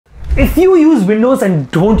If you use Windows and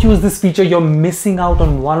don't use this feature, you're missing out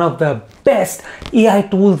on one of the best AI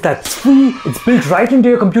tools that's free. It's built right into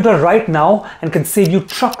your computer right now and can save you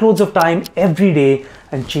truckloads of time every day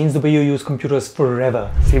and change the way you use computers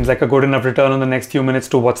forever. Seems like a good enough return on the next few minutes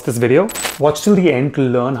to watch this video. Watch till the end to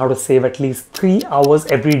learn how to save at least 3 hours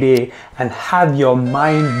every day and have your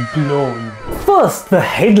mind blown. First, the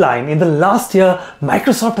headline. In the last year,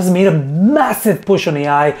 Microsoft has made a massive push on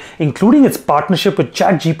AI, including its partnership with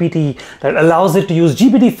ChatGPT that allows it to use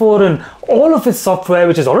GPT-4 and all of its software,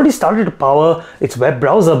 which has already started to power its web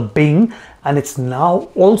browser Bing, and it's now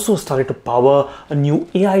also started to power a new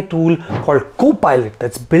AI tool called Copilot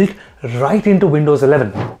that's built right into Windows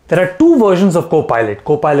 11. There are two versions of Copilot.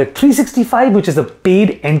 Copilot 365, which is a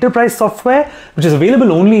paid enterprise software, which is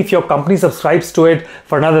available only if your company subscribes to it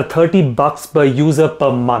for another $30 per user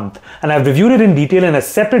per month. And I've reviewed it in detail in a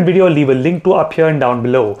separate video. I'll leave a link to up here and down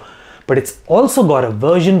below. But it's also got a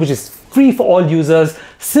version which is free for all users,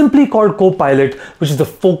 simply called Copilot, which is the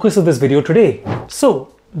focus of this video today.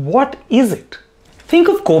 So, what is it? Think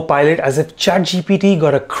of Copilot as if ChatGPT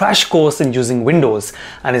got a crash course in using Windows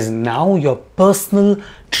and is now your personal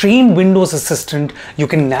trained Windows assistant you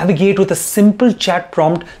can navigate with a simple chat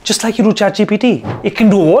prompt just like you do ChatGPT. It can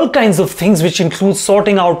do all kinds of things, which include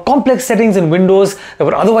sorting out complex settings in Windows that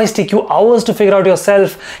would otherwise take you hours to figure out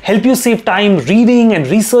yourself, help you save time reading and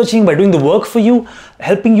researching by doing the work for you,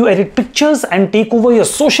 helping you edit pictures and take over your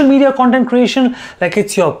social media content creation like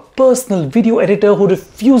it's your personal video editor who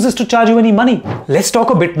refuses to charge you any money. Let's talk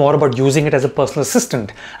a bit more about using it as a personal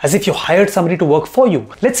assistant, as if you hired somebody to work for you.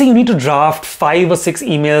 Let's say you need to draft 5 or 6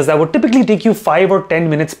 emails that would typically take you 5 or 10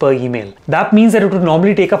 minutes per email. That means that it would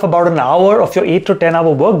normally take up about an hour of your 8 to 10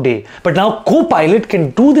 hour workday. But now Copilot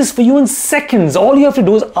can do this for you in seconds. All you have to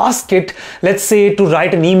do is ask it, let's say, to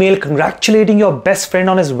write an email congratulating your best friend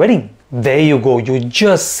on his wedding. There you go, you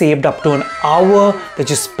just saved up to an hour that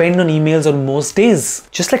you spend on emails on most days.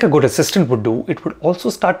 Just like a good assistant would do, it would also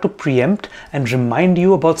start to preempt and remind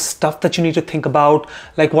you about stuff that you need to think about,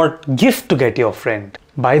 like what gift to get your friend.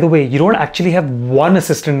 By the way, you don't actually have one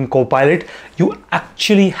assistant in Copilot, you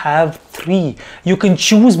actually have 3. You can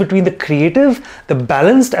choose between the creative, the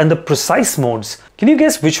balanced, and the precise modes. Can you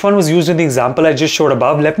guess which one was used in the example I just showed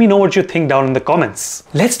above? Let me know what you think down in the comments.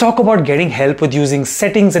 Let's talk about getting help with using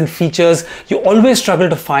settings and features you always struggle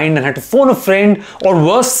to find and had to phone a friend, or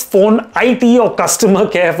worse, phone IT or customer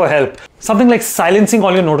care for help. Something like silencing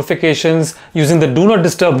all your notifications, using the do not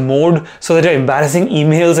disturb mode so that your embarrassing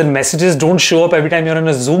emails and messages don't show up every time you're in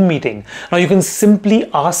a Zoom meeting. Now you can simply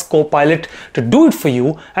ask Copilot to do it for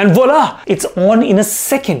you and voila, it's on in a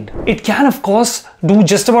second. It can of course do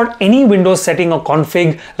just about any Windows setting or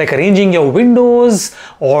config, like arranging your windows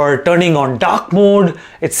or turning on dark mode,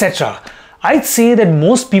 etc. I'd say that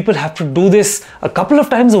most people have to do this a couple of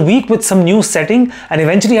times a week with some new setting and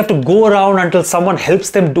eventually have to go around until someone helps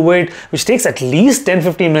them do it, which takes at least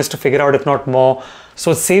 10-15 minutes to figure out, if not more.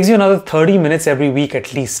 So it saves you another 30 minutes every week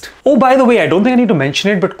at least. Oh, by the way, I don't think I need to mention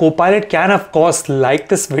it, but Copilot can of course like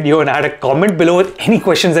this video and add a comment below with any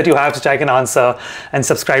questions that you have which I can answer, and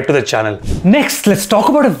subscribe to the channel. Next, let's talk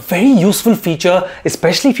about a very useful feature,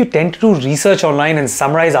 especially if you tend to do research online and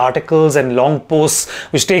summarize articles and long posts,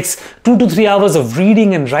 which takes 2 to 3 hours of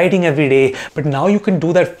reading and writing every day. But now you can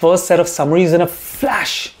do that first set of summaries in a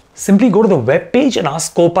flash. Simply go to the web page and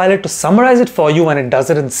ask Copilot to summarize it for you, and it does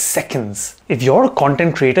it in seconds. If you're a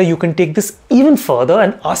content creator, you can take this even further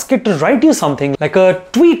and ask it to write you something like a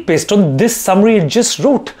tweet based on this summary it just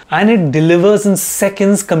wrote, and it delivers in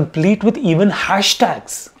seconds, complete with even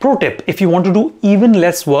hashtags. Pro tip, if you want to do even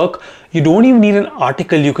less work, you don't even need an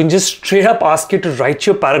article. You can just straight up ask it to write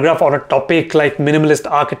your paragraph on a topic like minimalist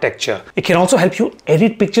architecture. It can also help you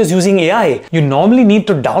edit pictures using AI. You normally need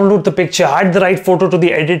to download the picture, add the right photo to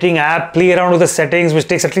the editing app, play around with the settings, which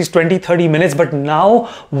takes at least 20-30 minutes. But now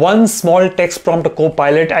one small text prompt to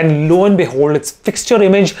Copilot and lo and behold, it's fixed your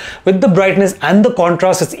image with the brightness and the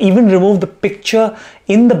contrast. It's even removed the picture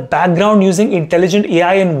in the background using intelligent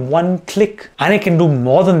AI in one click. And it can do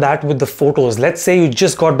more than that with the photos. Let's say you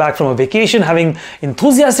just got back from a vacation, having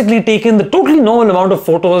enthusiastically taken the totally normal amount of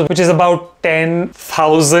photos, which is about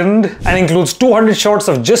 10,000 and includes 200 shots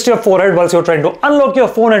of just your forehead whilst you're trying to unlock your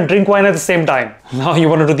phone and drink wine at the same time. Now you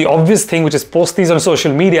want to do the obvious thing, which is post these on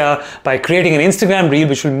social media by creating an Instagram reel,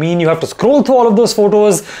 which will mean you have to scroll through all of those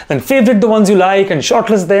photos, then favorite the ones you like and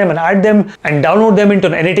shortlist them and add them and download them into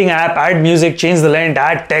an editing app, add music, change the length,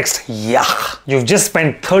 add text. Yuck! You've just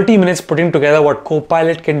spent 30 minutes putting together what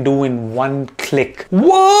Copilot can do in one click.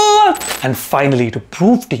 What? And finally, to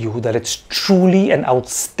prove to you that it's truly an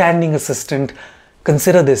outstanding assistant,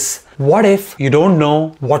 Consider this. What if you don't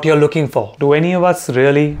know what you're looking for? Do any of us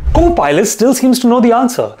really? Copilot still seems to know the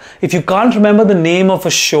answer. If you can't remember the name of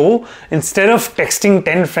a show, instead of texting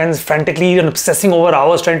 10 friends frantically and obsessing over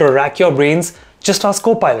hours trying to rack your brains, just ask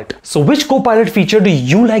Copilot. So which Copilot feature do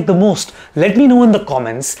you like the most? Let me know in the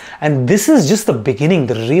comments. And this is just the beginning.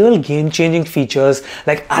 The real game-changing features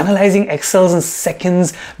like analyzing Excels in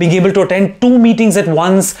seconds, being able to attend 2 meetings at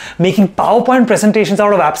once, making PowerPoint presentations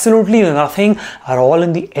out of absolutely nothing are all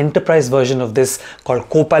in the enterprise version of this called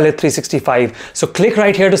Copilot 365. So click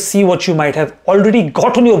right here to see what you might have already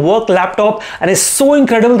got on your work laptop and is so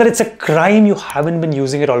incredible that it's a crime you haven't been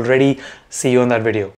using it already. See you in that video.